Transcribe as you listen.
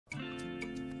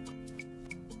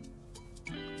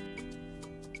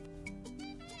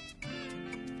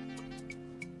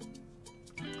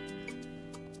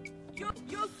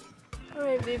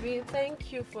Alright, baby.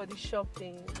 Thank you for the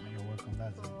shopping. You're welcome.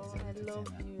 That's it. I love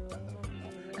you. I love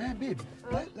you. Hey, babe,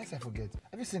 lest I forget.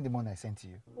 Have you seen the money I sent to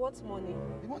you? What money?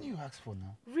 The money you asked for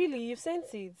now. Really? You've sent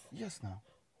it? Yes, now.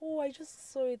 Oh, I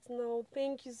just saw it now.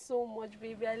 Thank you so much,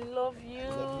 baby. I love you.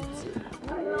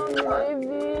 I love you too. I love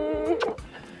you, baby.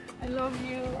 I love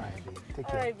you. All right, babe. Take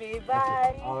care. All right, babe.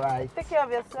 Bye. Okay. All right. Take care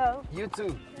of yourself. You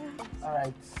too. All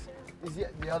right. Is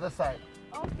the other side?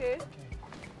 Okay.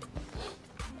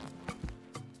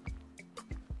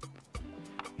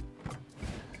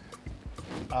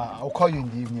 I'll call you in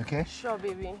the evening, okay? Sure,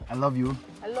 baby. I love you.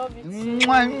 I love you too.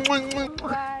 Bye.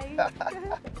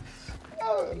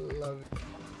 Oh, I love it.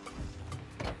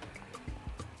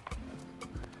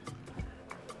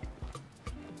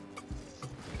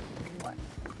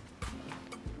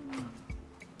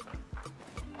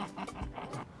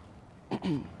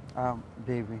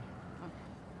 Baby,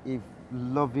 if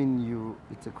loving you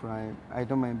is a crime, I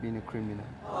don't mind being a criminal.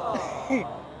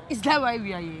 Is that why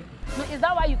we are here? No, is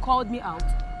that why you called me out?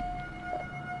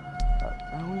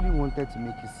 I only wanted to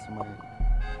make you smile.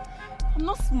 I'm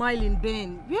not smiling,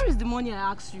 Ben. Where is the money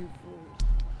I asked you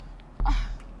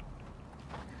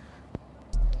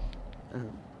for?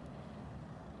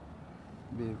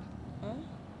 Babe,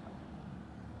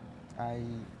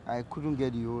 I couldn't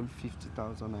get the whole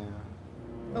 50,000 naira.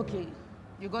 Okay,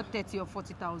 you got 30 or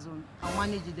 40,000. I'll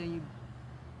manage it then.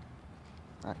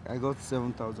 I got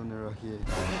 7,000 naira here.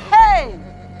 Hey!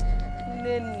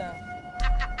 Nnena.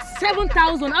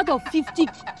 7,000 out of 50.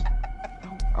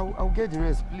 I'll get the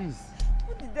rest, please.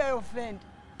 Who did I offend?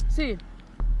 See,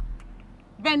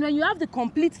 Ben, when you have the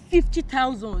complete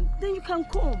 50,000, then you can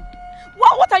come.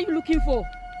 What are you looking for?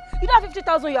 You don't have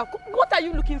 50,000, what are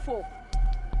you looking for?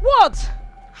 What?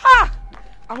 Ha!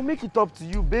 I'll make it up to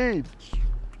you, babe.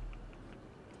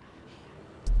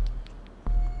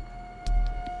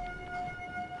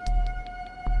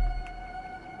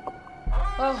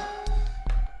 Oh.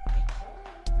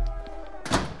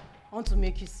 I want to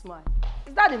make you smile.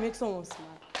 Is that they make someone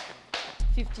smile?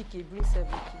 50K, bring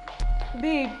 7K.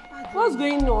 Babe, what's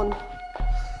going on?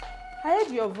 I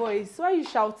heard your voice. Why are you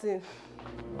shouting?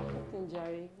 Nothing,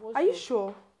 Jerry. Are you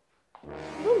sure?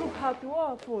 You don't look happy.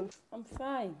 What happened? I'm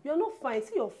fine. You're not fine.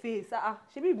 See your face.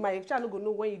 Maybe my child not gonna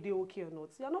know when you do okay or not.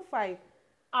 You're not fine.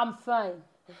 I'm fine.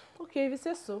 Okay, if you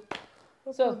say so.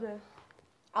 No So, problem.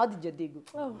 how did your day go?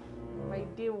 Oh, my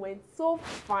day went so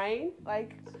fine.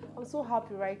 Like, I'm so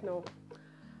happy right now.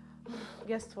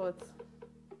 Guess what?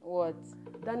 What?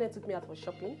 Daniel took me out for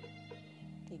shopping.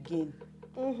 Again?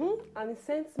 And he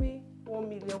sent me 1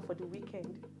 million for the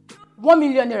weekend. 1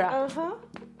 million naira?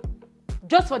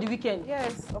 Just for the weekend?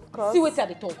 Yes, of course. See what's at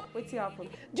the talk. What's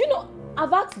happened? Do you know,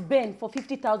 I've asked Ben for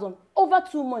 50,000 over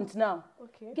 2 months now.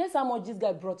 Okay. Guess how much this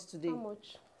guy brought today? How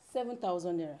much?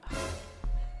 7,000 naira.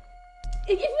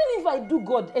 Even if I do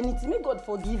God anything, may God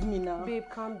forgive me now. Babe,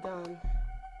 calm down.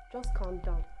 Just calm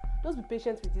down. Just be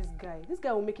patient with this guy. This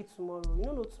guy will make it tomorrow. You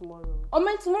don't know tomorrow. Oh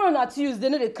man, tomorrow na Tuesday,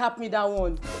 no they cap me that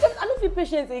one. Because I don't feel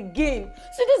patient again.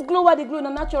 See this glow where they glow na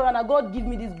natural and God give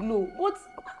me this glow. What?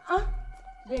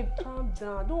 Babe, calm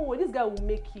down. Don't worry, this guy will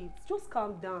make it. Just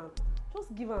calm down.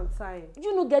 Just give him time.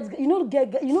 You know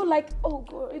like, oh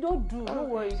God, You don't do. Don't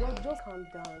worry. Just calm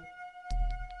down.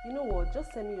 You know what?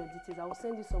 Just send me your details. I will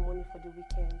send you some money for the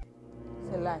weekend.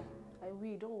 It's a lie. I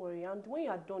will. Don't worry. And when you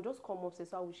are done, just come upstairs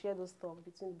so I will share those stuff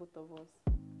between both of us.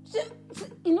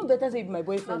 You know better say my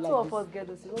boyfriend Now like two this. of us get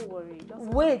those. Don't worry. Just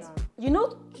Wait, calm down. you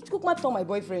know, Cookma told my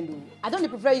boyfriend though. I don't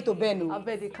prefer you to Ben. I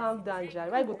bet they calm down, Jai.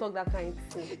 Why go talk that kind of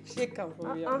thing? Shake him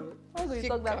for me. Why go you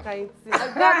talk that kind of thing? I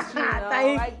got you now.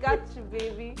 I got you,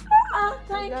 baby.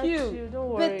 Thank you. Don't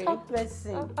worry. Better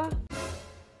person.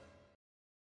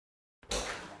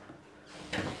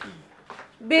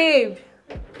 Babe.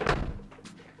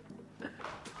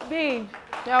 Babe.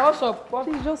 Yeah, what's up?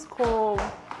 Please just come.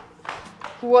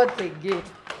 What again?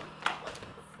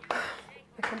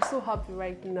 Like, I'm so happy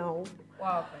right now.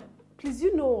 Wow. Please,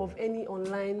 you know of any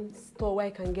online store where I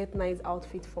can get nice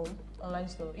outfit from? Online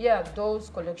store. Yeah, those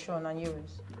collection and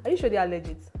earrings. Are you sure they are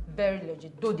legit? Very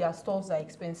legit. Though their stores are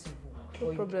expensive.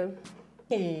 No problem.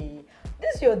 Hey,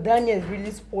 this your Daniel is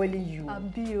really spoiling you.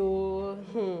 Abio.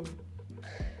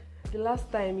 The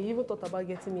last time, he even thought about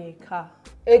getting me a car.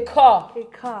 A car? A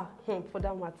car, for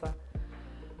that matter.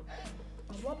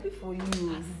 I'm happy for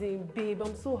you. As in, babe,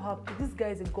 I'm so happy. This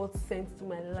guy is a God sent to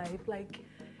my life. Like,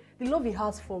 the love he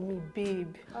has for me,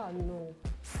 babe. No.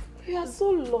 You are so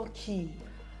lucky.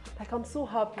 Like, I'm so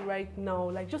happy right now.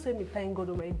 Like, just let me thank God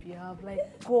on my behalf.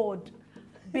 Like, God,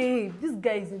 babe, this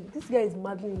guy is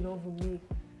madly in love with me.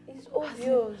 It's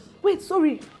obvious. Wait,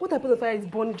 sorry. What I put on fire is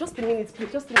burning. Just a minute,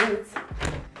 please. Just a minute.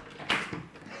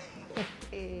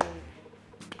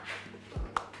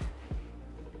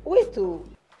 Wait, oh.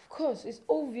 Of course, it's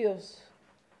obvious.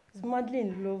 He's madly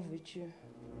in love with you.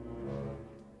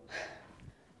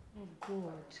 Oh,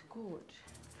 God, God.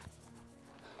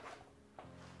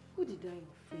 Who did I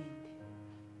offend?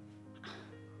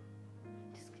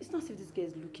 It's not as if this girl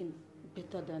is looking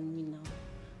better than me now.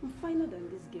 I'm finer than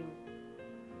this girl.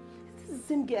 This is the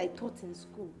same girl I taught in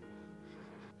school.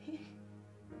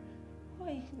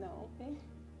 Why now?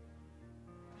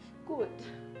 Good.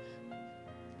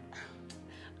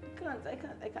 I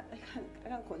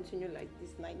can't continue like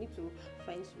this now. I need to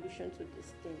find solution to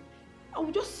this thing. I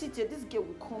will just sit here. This girl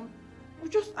will come.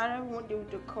 We'll just arrive one day with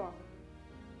the car.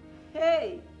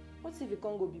 Hey, what if you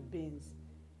can't go be Benz?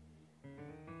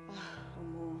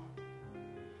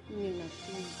 Nnena,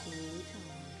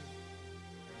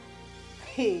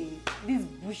 hey, this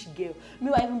bush girl.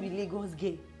 May I even be Lagos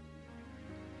girl?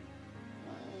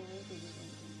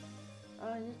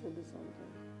 I need to do something.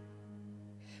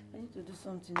 I need to do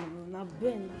something. Now,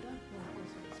 Ben, that one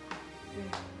goes.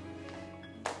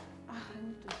 I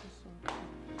need to do something.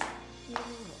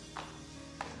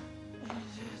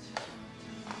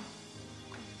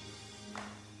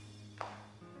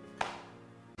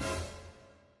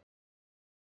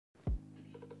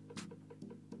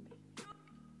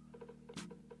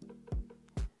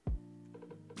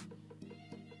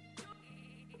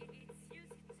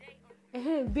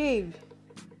 Hey, babe.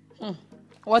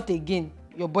 What again?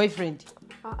 Your boyfriend?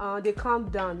 They calm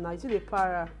down now. You see the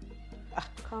para.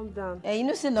 Calm down. You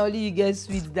know, say now only you get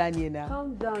sweet, Daniel.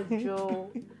 Calm down,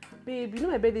 Joe. Babe, you know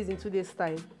my birthday is in 2 days'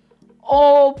 time.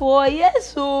 Oh boy,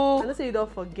 yes, so. I don't say you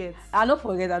don't forget. I don't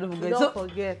forget. You don't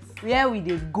forget. Where we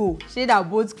dey go? Say that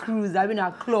both cruise, I mean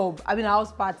a club, I mean a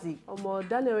house party.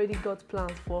 Daniel already got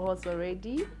plans for us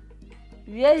already.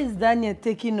 Where is Daniel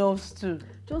taking us to?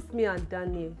 Just me and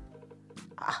Daniel.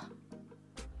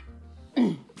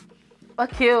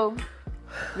 Okay.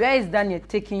 Where is Daniel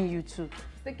taking you to?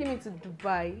 He's taking me to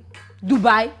Dubai.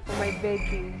 Dubai? For my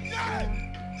birthday.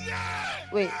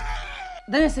 Wait.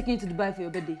 Daniel's taking you to Dubai for your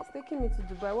birthday? He's taking me to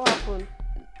Dubai. What happened?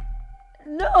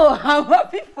 No, I'm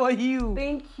happy for you.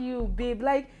 Thank you, babe.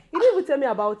 Like, you didn't even tell me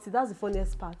about it. That's the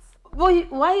funniest part.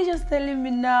 But why are you just telling me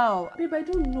now? Babe, I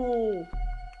don't know.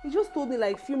 He just told me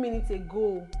like a few minutes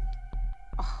ago.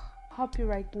 Happy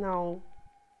right now.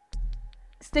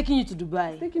 It's taking you to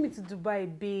Dubai? It's taking me to Dubai,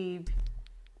 babe.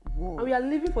 Whoa. And we are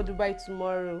leaving for Dubai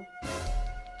tomorrow.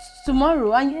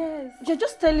 Tomorrow? And yes. You're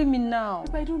just telling me now.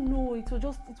 Babe, I don't know. It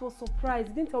was surprise.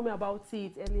 He didn't tell me about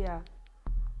it earlier.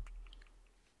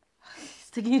 It's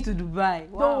taking you to Dubai.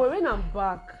 Wow. Don't worry, when I'm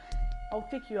back, I'll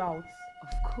take you out.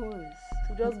 Of course.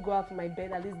 We'll just go out to my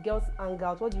bed. At least girls hang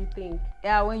out. What do you think?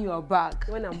 Yeah, when you are back.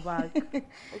 When I'm back.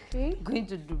 Okay? Going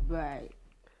to Dubai.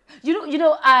 You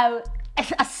know, as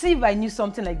if I knew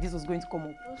something like this was going to come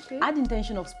up. Okay. I had the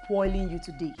intention of spoiling you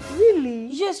today. Really?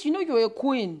 Yes, you know you're a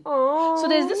queen. Oh. So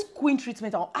there's this queen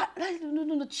treatment. No,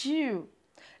 chill.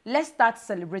 Let's start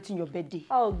celebrating your birthday.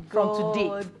 Oh, God. From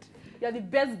today. You're the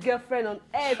best girlfriend on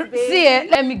earth, babe. See,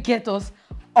 let me get us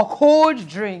a cold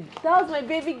drink. That was my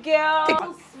baby girl.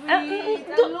 So sweet.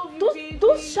 I love you, baby.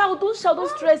 Don't shout, don't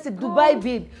stress it. Dubai,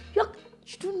 babe. You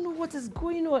don't know what is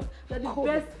going on. You're the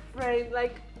best friend,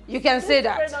 like. You can say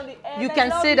that. You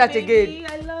can say that baby. again.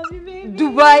 I love you, baby.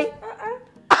 Dubai.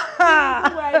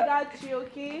 I got you,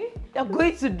 okay? You're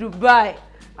going to Dubai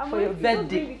for your birthday. Don't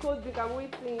drink the cold drink. I'm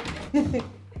waiting. Babe,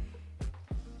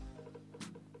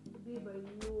 I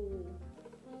know.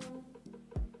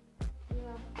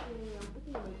 Yeah, I'm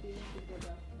putting my things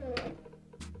together.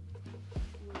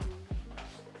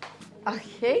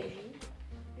 Okay.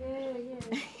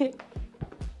 Yeah.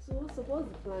 So what's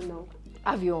the plan now?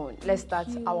 Have your own. Let's start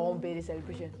our own birthday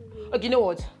celebration. Okay, you know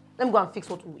what? Let me go and fix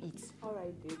what we'll eat. All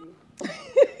right, baby.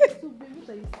 So, baby, what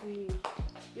are you saying?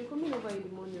 You're coming over in the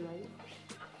morning, right?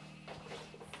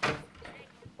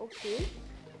 Okay.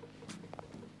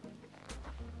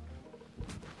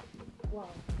 Wow.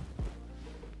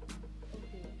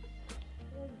 Okay.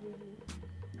 Yes, baby.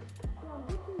 So I'm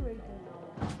getting ready now.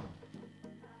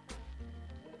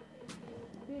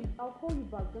 Babe, I'll call you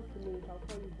back. Just a minute. I'll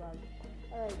call you back.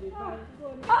 Alright, baby.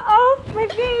 My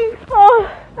babe.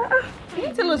 You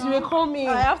didn't tell us you were coming.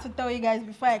 I have to tell you guys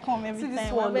before I come every time. See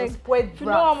this one, Beg. spoiled If you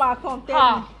know what I come,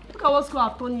 tell me. Look at what school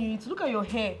I've turned you into. Look at your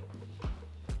hair.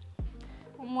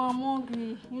 I'm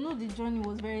hungry. You know the journey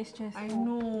was very stressful. I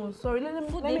know. Sorry, let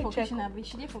me check.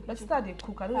 She did for Let's kitchen. start the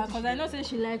cook. I don't know. Because I know say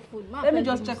she like food. Let me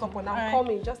just check up on her. I'm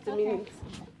coming. Just a minute.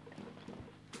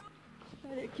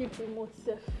 Let me keep remote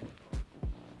safe.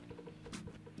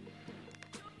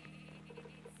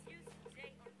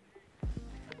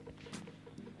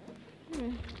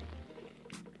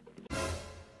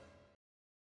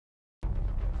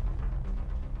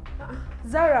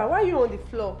 Zara, why are you on the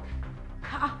floor?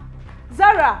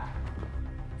 Zara!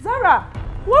 Zara!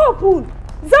 What happened?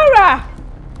 Zara!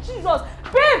 Jesus!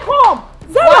 Babe, come!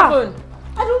 Zara! What happened?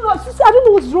 I don't know. She said, I don't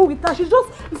know what's wrong with her. She's just...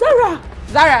 Zara!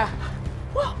 Zara!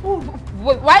 What happened?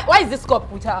 Why is this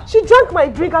cup with her? She drank my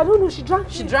drink. I don't know. She drank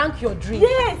She drank your drink?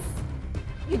 Yes!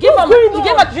 You gave her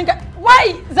drink.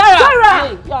 Why? Zara! Zara!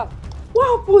 Hey, yeah.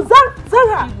 What happened?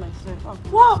 Zara! Feed myself.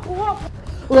 What happened?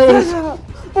 Wait.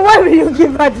 Why will you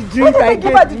give her the drink? Why did I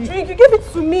give her the drink? You gave it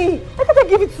to me. Why can't I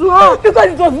give it to her? Because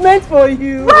it was meant for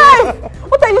you. Why?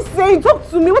 What are you saying? Talk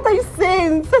to me. What are you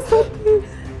saying? Say something.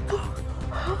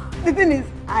 The thing is,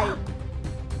 I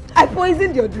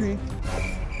poisoned your drink.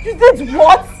 You did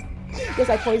what? Yes,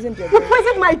 I poisoned your You drink.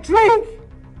 poisoned my drink.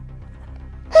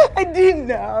 I did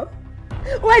now.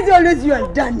 Why is it always you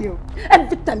and Daniel?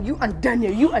 Every time you and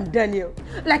Daniel.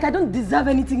 Like I don't deserve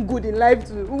anything good in life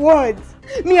to what?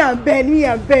 Me and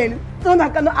Ben.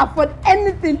 Someone cannot afford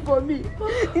anything for me.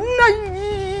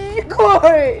 No,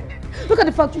 God. Look at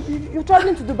the fact you're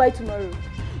traveling to Dubai tomorrow.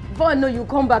 Before I know you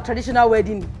come back, traditional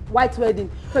wedding, white wedding.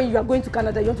 When you are going to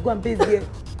Canada, you want to go and base there.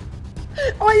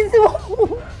 Oh, you see,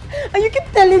 and you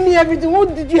keep telling me everything.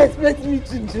 What did you expect me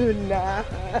to do now?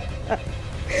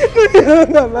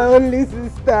 You're my only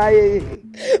sister.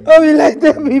 Oh, we like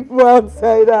the people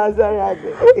outside us. Zara,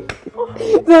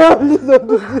 please don't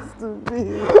do this to me.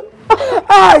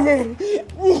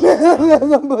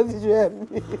 Somebody should help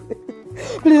me.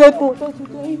 Please don't want her to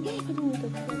die.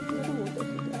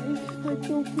 I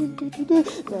don't want her to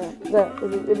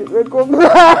die. Come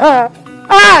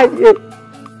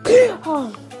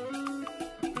back.